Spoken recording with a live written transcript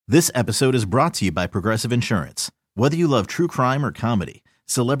This episode is brought to you by Progressive Insurance. Whether you love true crime or comedy,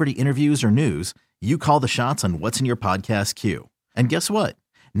 celebrity interviews or news, you call the shots on what's in your podcast queue. And guess what?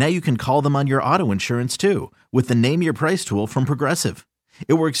 Now you can call them on your auto insurance too with the Name Your Price tool from Progressive.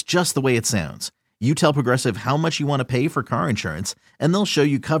 It works just the way it sounds. You tell Progressive how much you want to pay for car insurance, and they'll show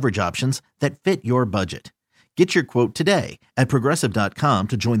you coverage options that fit your budget. Get your quote today at Progressive.com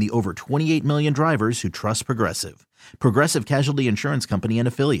to join the over 28 million drivers who trust Progressive. Progressive Casualty Insurance Company and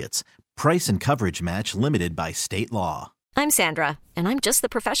Affiliates. Price and coverage match limited by state law. I'm Sandra, and I'm just the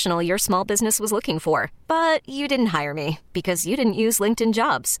professional your small business was looking for. But you didn't hire me because you didn't use LinkedIn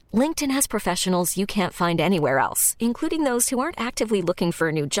Jobs. LinkedIn has professionals you can't find anywhere else, including those who aren't actively looking for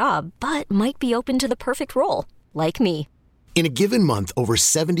a new job, but might be open to the perfect role, like me. In a given month, over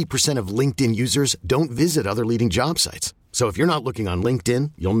 70% of LinkedIn users don't visit other leading job sites. So if you're not looking on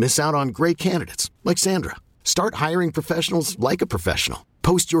LinkedIn, you'll miss out on great candidates like Sandra. Start hiring professionals like a professional.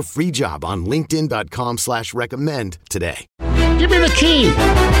 Post your free job on linkedin.com/recommend today. Give me the key.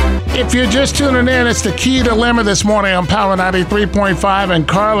 If you're just tuning in, it's the Key Dilemma this morning on Power 93.5, and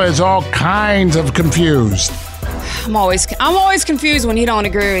Carla is all kinds of confused. I'm always confused when you don't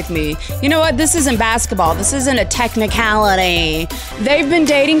agree with me. You know what? This isn't basketball. This isn't a technicality. They've been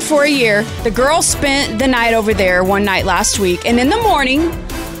dating for a year. The girl spent the night over there one night last week, and in the morning,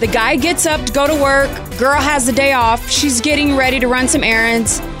 the guy gets up to go to work. Girl has the day off. She's getting ready to run some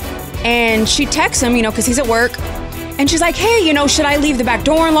errands, and she texts him, because he's at work. And she's like, hey, should I leave the back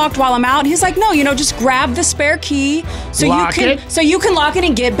door unlocked while I'm out? He's like, no, just grab the spare key so you can lock it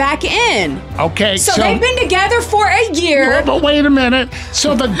and get back in. Okay. So they've been together for a year. No, but wait a minute.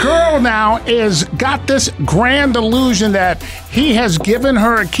 So the girl now is got this grand illusion that he has given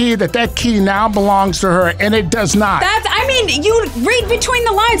her a key, that key now belongs to her, and it does not. You read between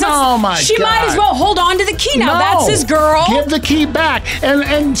the lines. Oh, my God. She might as well hold on to the key now. No. That's his girl. Give the key back.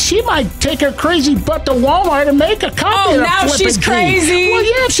 And she might take her crazy butt to Walmart and make a copy of the now she's key. crazy. Well,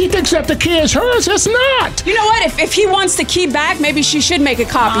 yeah, if she thinks that the key is hers, it's not. You know what? If he wants the key back, maybe she should make a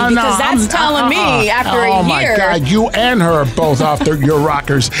copy because that's telling me after a year. Oh, my God. You and her are both off your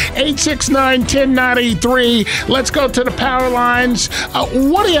rockers. 869-1093. Let's go to the power lines.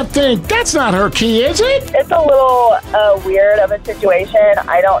 What do you think? That's not her key, is it? It's a little weird of a situation.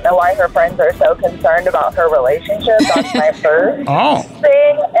 I don't know why her friends are so concerned about her relationship. That's my first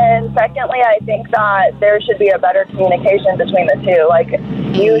thing. And secondly, I think that there should be a better communication between the two. Like,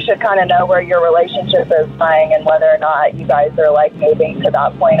 you should kind of know where your relationship is lying and whether or not you guys are, moving to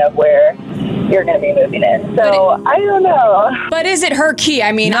that point of where you're going to be moving in. So, I don't know. But is it her key?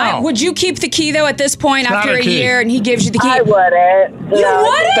 No. Would you keep the key, though, at this point It's after a key. year and he gives you the key? I wouldn't. You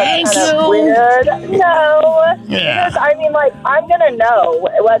wouldn't? That's kind of weird. No. Yeah. Because, I'm going to know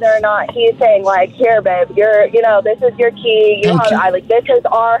whether or not he's saying, here, babe, this is your key. This is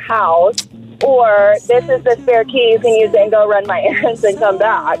our house. Or this is the spare key you can use it and go run my errands and come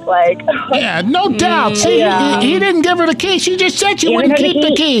back. Yeah, no doubt. See, he didn't give her the key. She just said she wouldn't keep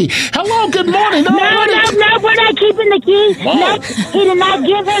the key. Hello, good morning. No, we're not keeping the key. No, he did not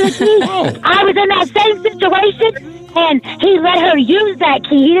give her the key. I was in that same situation, and he let her use that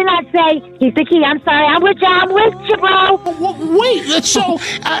key. He did not say, keep the key. I'm sorry. I'm with you, bro. Wait, so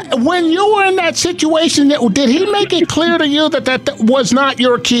when you were in that situation, did he make it clear to you that was not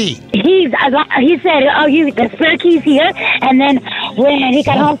your key? He said, the spare key's here. And then when he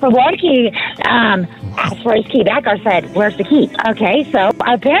got home from work, he asked for his key back or said, where's the key? Okay, so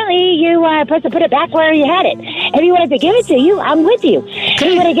apparently you were supposed to put it back where you had it. If he wanted to give it to you, I'm with you.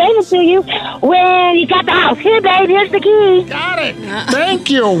 He would have gave it to you when you got the house. Here, babe, here's the key. Got it. Thank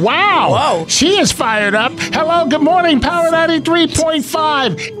you. Wow. Whoa. She is fired up. Hello, good morning, Power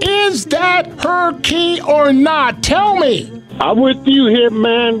 93.5. Is that her key or not? Tell me. I'm with you here,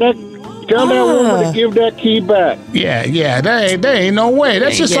 man. Tell that woman to give that key back. Yeah, there ain't no way.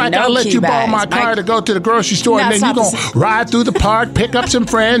 That's just like I let you borrow my car to go to the grocery store, and then you're going to ride through the park, pick up some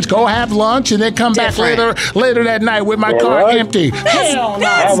friends, go have lunch, and then come back later that night with my car empty. Hell no.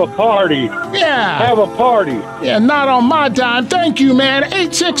 Have a party. Yeah. Have a party. Yeah, not on my dime. Thank you, man.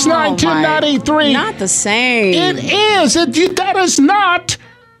 869-1093. Not the same. It is. That is not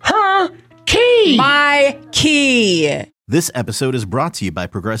her key. My key. This episode is brought to you by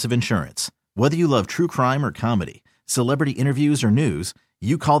Progressive Insurance. Whether you love true crime or comedy, celebrity interviews or news,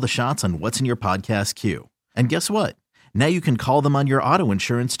 you call the shots on what's in your podcast queue. And guess what? Now you can call them on your auto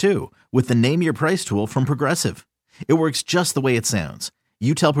insurance too with the Name Your Price tool from Progressive. It works just the way it sounds.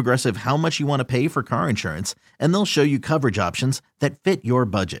 You tell Progressive how much you want to pay for car insurance, and they'll show you coverage options that fit your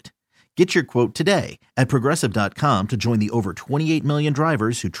budget. Get your quote today at Progressive.com to join the over 28 million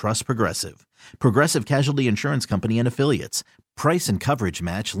drivers who trust Progressive. Progressive Casualty Insurance Company and Affiliates. Price and coverage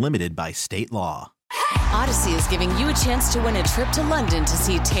match limited by state law. Odyssey is giving you a chance to win a trip to London to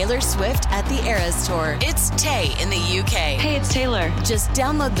see Taylor Swift at the Eras Tour. It's Tay in the UK. Hey, it's Taylor. Just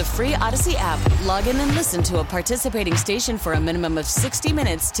download the free Odyssey app, log in and listen to a participating station for a minimum of 60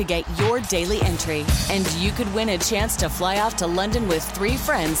 minutes to get your daily entry. And you could win a chance to fly off to London with 3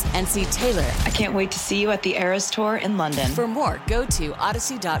 friends and see Taylor. I can't wait to see you at the Eras Tour in London. For more, go to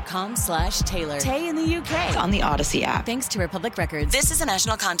odyssey.com/Taylor. Tay in the UK. It's on the Odyssey app. Thanks to Republic Records. This is a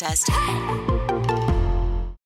national contest.